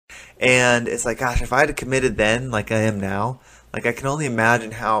And it's like, gosh, if I had committed then like I am now, like I can only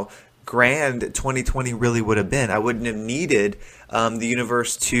imagine how grand 2020 really would have been. I wouldn't have needed the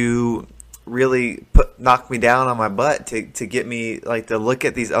universe to really knock me down on my butt to get me like to look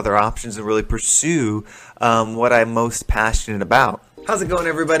at these other options and really pursue what I'm most passionate about. How's it going,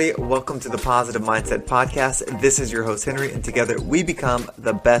 everybody? Welcome to the Positive Mindset Podcast. This is your host, Henry, and together we become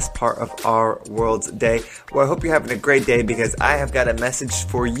the best part of our world's day. Well, I hope you're having a great day because I have got a message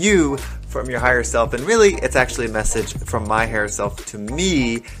for you from your higher self. And really, it's actually a message from my higher self to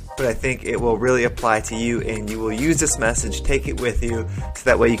me, but I think it will really apply to you, and you will use this message, take it with you, so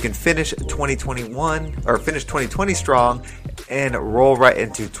that way you can finish 2020 strong and roll right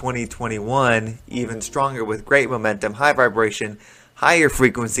into 2021 even stronger with great momentum, high vibration, higher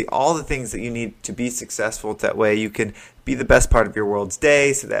frequency, all the things that you need to be successful. That way you can be the best part of your world's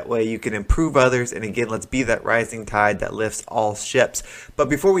day, so that way you can improve others. And again, let's be that rising tide that lifts all ships. But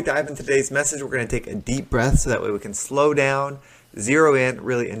before we dive into today's message, we're going to take a deep breath so that way we can slow down, zero in,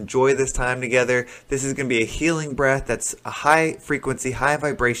 really enjoy this time together. This is going to be a healing breath. That's a high frequency, high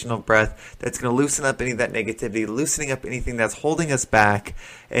vibrational breath that's going to loosen up any of that negativity, loosening up anything that's holding us back,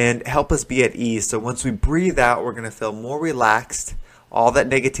 and help us be at ease. So once we breathe out, we're going to feel more relaxed. All that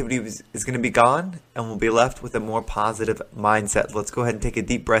negativity is going to be gone, and we'll be left with a more positive mindset. Let's go ahead and take a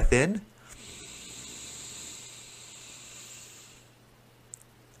deep breath in.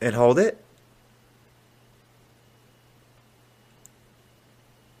 And hold it.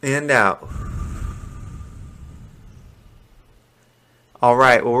 And out. All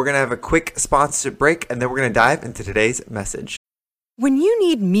right, well, we're going to have a quick sponsorship break, and then we're going to dive into today's message. When you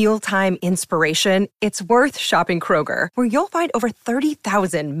need mealtime inspiration, it's worth shopping Kroger, where you'll find over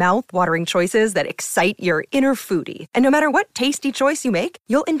 30,000 mouth-watering choices that excite your inner foodie. And no matter what tasty choice you make,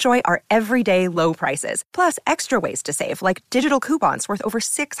 you'll enjoy our everyday low prices, plus extra ways to save, like digital coupons worth over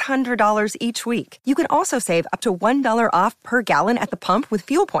 $600 each week. You can also save up to $1 off per gallon at the pump with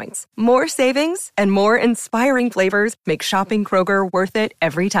fuel points. More savings and more inspiring flavors make shopping Kroger worth it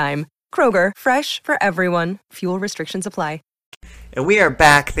every time. Kroger, fresh for everyone. Fuel restrictions apply. And we are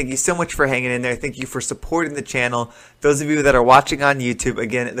back. Thank you so much for hanging in there. Thank you for supporting the channel. Those of you that are watching on YouTube,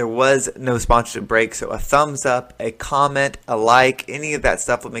 again, there was no sponsorship break, so a thumbs up, a comment, a like, any of that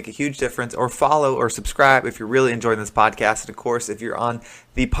stuff will make a huge difference. Or follow or subscribe if you're really enjoying this podcast. And of course, if you're on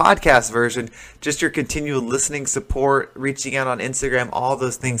the podcast version, just your continual listening support, reaching out on Instagram, all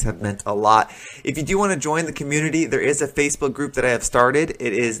those things have meant a lot. If you do want to join the community, there is a Facebook group that I have started.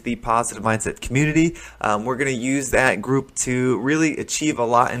 It is the Positive Mindset Community. We're going to use that group to really achieve a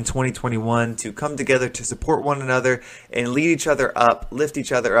lot in 2021, to come together to support one another and lead each other up, lift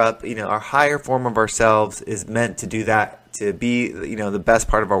each other up. You know, our higher form of ourselves is meant to do that, to be, you know, the best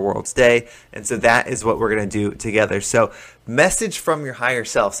part of our world's day. And so that is what we're going to do together. So message from your higher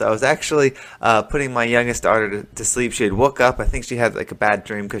self. So I was actually putting my youngest daughter to sleep. She had woke up. I think she had like a bad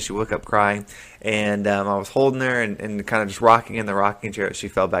dream because she woke up crying. And I was holding her and kind of just rocking in the rocking chair as she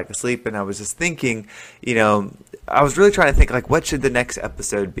fell back asleep. And I was just thinking, you know, I was really trying to think, like, what should the next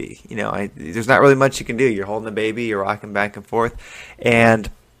episode be? You know, there's not really much you can do. You're holding a baby, you're rocking back and forth. And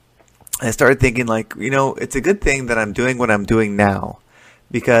I started thinking, like, you know, it's a good thing that I'm doing what I'm doing now,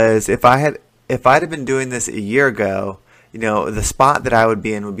 because if I'd have been doing this a year ago, you know, the spot that I would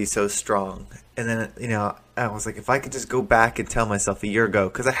be in would be so strong. And then, you know, I was like, if I could just go back and tell myself a year ago,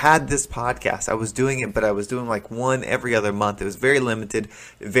 because I had this podcast, I was doing it, but I was doing like one every other month. It was very limited,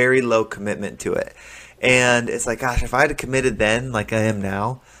 very low commitment to it. And it's like, gosh, if I had committed then like I am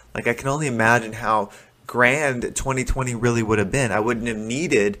now, like I can only imagine how grand 2020 really would have been. I wouldn't have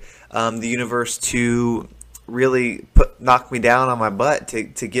needed the universe to really knock me down on my butt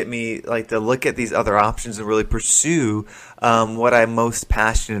to get me like to look at these other options and really pursue what I'm most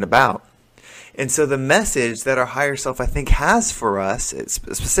passionate about. And so the message that our higher self, I think, has for us,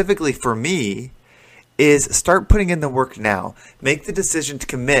 specifically for me, is start putting in the work now. Make the decision to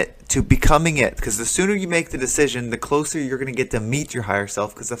commit to becoming it, because the sooner you make the decision, the closer you're going to get to meet your higher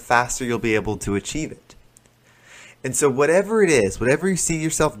self, because the faster you'll be able to achieve it. And so whatever it is, whatever you see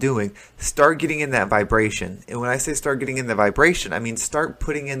yourself doing, start getting in that vibration. And when I say start getting in the vibration, I mean start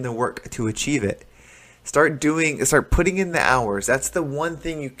putting in the work to achieve it. Start putting in the hours. That's the one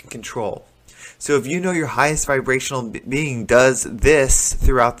thing you can control. So if you know your highest vibrational being does this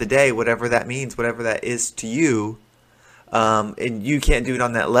throughout the day, whatever that means, whatever that is to you, and you can't do it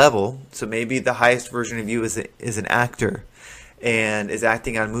on that level, so maybe the highest version of you is an actor, and is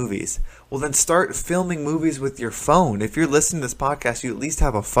acting on movies. Well, then start filming movies with your phone. If you're listening to this podcast, you at least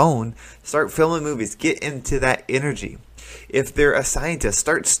have a phone. Start filming movies. Get into that energy. If they're a scientist,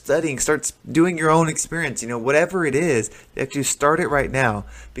 start studying, start doing your own experience. Whatever it is, actually start it right now,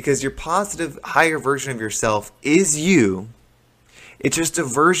 because your positive, higher version of yourself is you. It's just a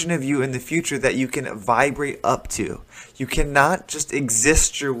version of you in the future that you can vibrate up to. You cannot just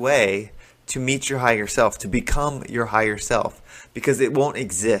exist your way to meet your higher self, to become your higher self, because it won't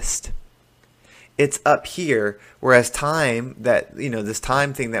exist. It's up here, whereas time, this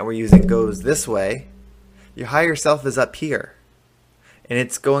time thing that we're using goes this way. Your higher self is up here, and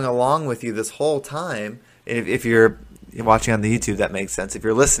it's going along with you this whole time. And if you're watching on the YouTube, that makes sense. If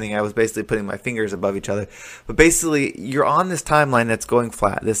you're listening, I was basically putting my fingers above each other. But basically, you're on this timeline that's going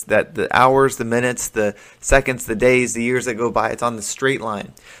flat. The hours, the minutes, the seconds, the days, the years that go by, it's on the straight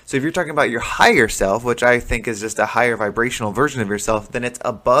line. So if you're talking about your higher self, which I think is just a higher vibrational version of yourself, then it's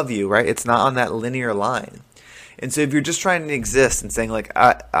above you, right? It's not on that linear line. And so if you're just trying to exist and saying like,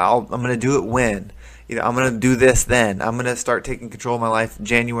 I'm going to do it when, I'm going to do this then. I'm going to start taking control of my life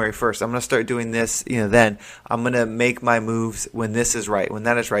January 1st. I'm going to start doing this, then. I'm going to make my moves when this is right, when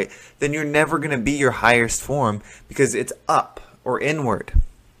that is right. Then you're never going to be your highest form, because it's up or inward.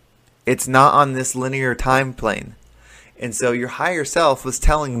 It's not on this linear time plane. And so your higher self was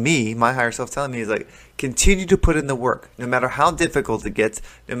telling me, my higher self telling me, is like, continue to put in the work, no matter how difficult it gets,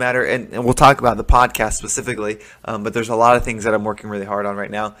 no matter, and we'll talk about the podcast specifically, but there's a lot of things that I'm working really hard on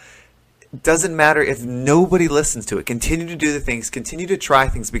right now. Doesn't matter if nobody listens to it. Continue to do the things. Continue to try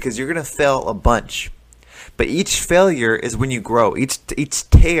things, because you're going to fail a bunch. But each failure is when you grow. Each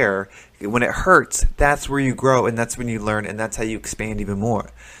tear, when it hurts, that's where you grow, and that's when you learn, and that's how you expand even more.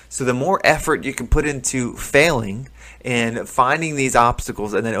 So the more effort you can put into failing and finding these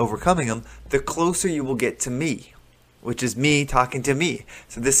obstacles and then overcoming them, the closer you will get to me, which is me talking to me.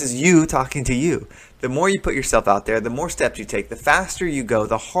 So this is you talking to you. The more you put yourself out there, the more steps you take, the faster you go,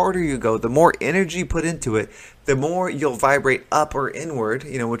 the harder you go, the more energy you put into it, the more you'll vibrate up or inward,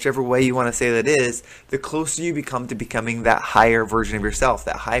 whichever way you want to say that is, the closer you become to becoming that higher version of yourself,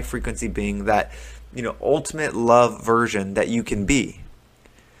 that high frequency being, that, ultimate love version that you can be.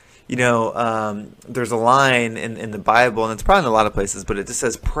 There's a line in the Bible, and it's probably in a lot of places, but it just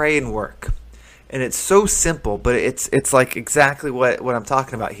says pray and work. And it's so simple, but it's like exactly what I'm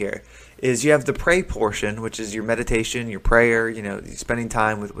talking about here. Is you have the pray portion, which is your meditation, your prayer, spending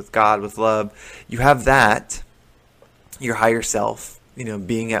time with God, with love. You have that, your higher self,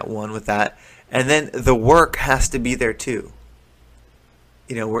 being at one with that. And then the work has to be there too.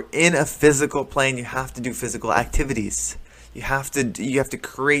 We're in a physical plane. You have to do physical activities. You have to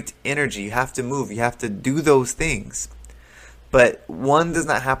create energy. You have to move. You have to do those things. But one does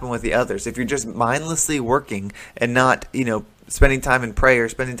not happen with the others. If you're just mindlessly working and not, spending time in prayer,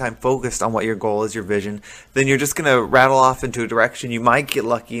 spending time focused on what your goal is, your vision, then you're just going to rattle off into a direction. You might get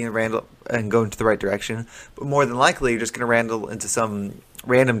lucky and go into the right direction, but more than likely you're just going to rattle into some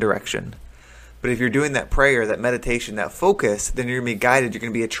random direction. But if you're doing that prayer, that meditation, that focus, then you're going to be guided. You're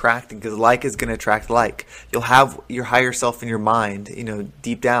going to be attracting, because like is going to attract like. You'll have your higher self in your mind,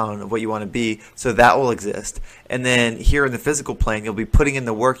 deep down of what you want to be. So that will exist. And then here in the physical plane, you'll be putting in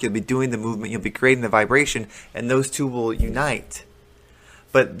the work. You'll be doing the movement. You'll be creating the vibration. And those two will unite.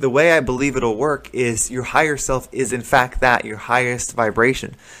 But the way I believe it'll work is your higher self is in fact that, your highest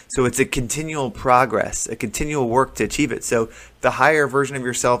vibration. So it's a continual progress, a continual work to achieve it. So the higher version of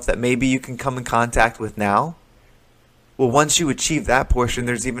yourself that maybe you can come in contact with now, well, once you achieve that portion,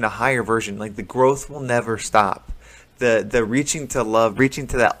 there's even a higher version. Like the growth will never stop. The reaching to love, reaching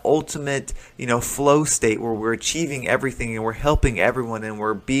to that ultimate, flow state where we're achieving everything and we're helping everyone and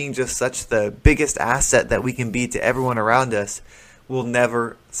we're being just such the biggest asset that we can be to everyone around us, will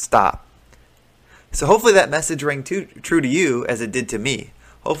never stop. So hopefully that message rang true to you as it did to me.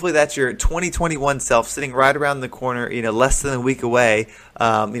 Hopefully that's your 2021 self sitting right around the corner, less than a week away.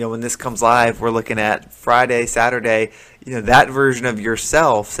 When this comes live, we're looking at Friday, Saturday, that version of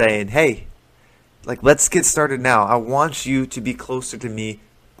yourself saying, hey, let's get started now. I want you to be closer to me.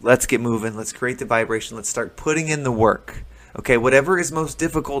 Let's get moving. Let's create the vibration. Let's start putting in the work. Okay, whatever is most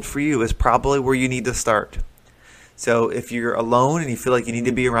difficult for you is probably where you need to start. So if you're alone and you feel like you need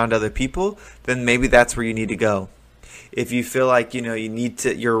to be around other people, then maybe that's where you need to go. If you feel like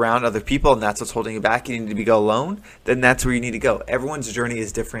you're around other people and that's what's holding you back, you need to go alone, then that's where you need to go. Everyone's journey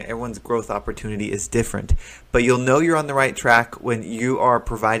is different. Everyone's growth opportunity is different. But you'll know you're on the right track when you are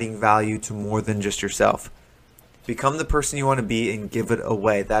providing value to more than just yourself. Become the person you want to be and give it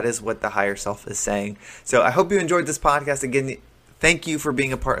away. That is what the higher self is saying. So I hope you enjoyed this podcast. Again, Thank you for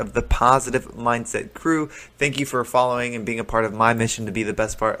being a part of the Positive Mindset crew. Thank you for following and being a part of my mission to be the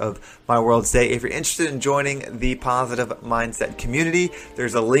best part of my world today. If you're interested in joining the Positive Mindset community,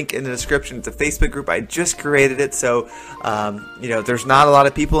 there's a link in the description. It's a Facebook group. I just created it. So, there's not a lot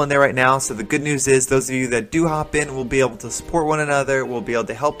of people in there right now. So the good news is those of you that do hop in will be able to support one another. We'll be able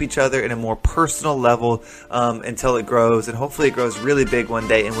to help each other in a more personal level until it grows. And hopefully it grows really big one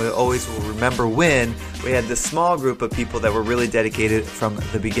day. And we always will remember when we had this small group of people that were really dedicated from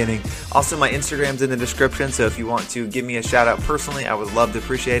the beginning. Also, my Instagram's in the description, so if you want to give me a shout out personally, I would love to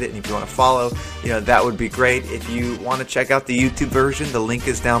appreciate it. And if you want to follow, that would be great. If you want to check out the YouTube version, the link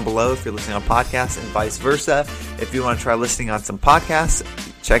is down below if you're listening on podcasts, and vice versa. If you want to try listening on some podcasts,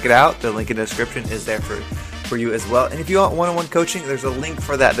 check it out. The link in the description is there for you as well. And if you want one-on-one coaching, there's a link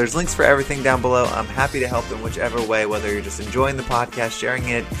for that. There's links for everything down below. I'm happy to help in whichever way, whether you're just enjoying the podcast, sharing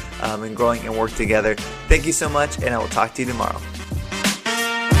it, and growing and work together. Thank you so much, and I will talk to you tomorrow.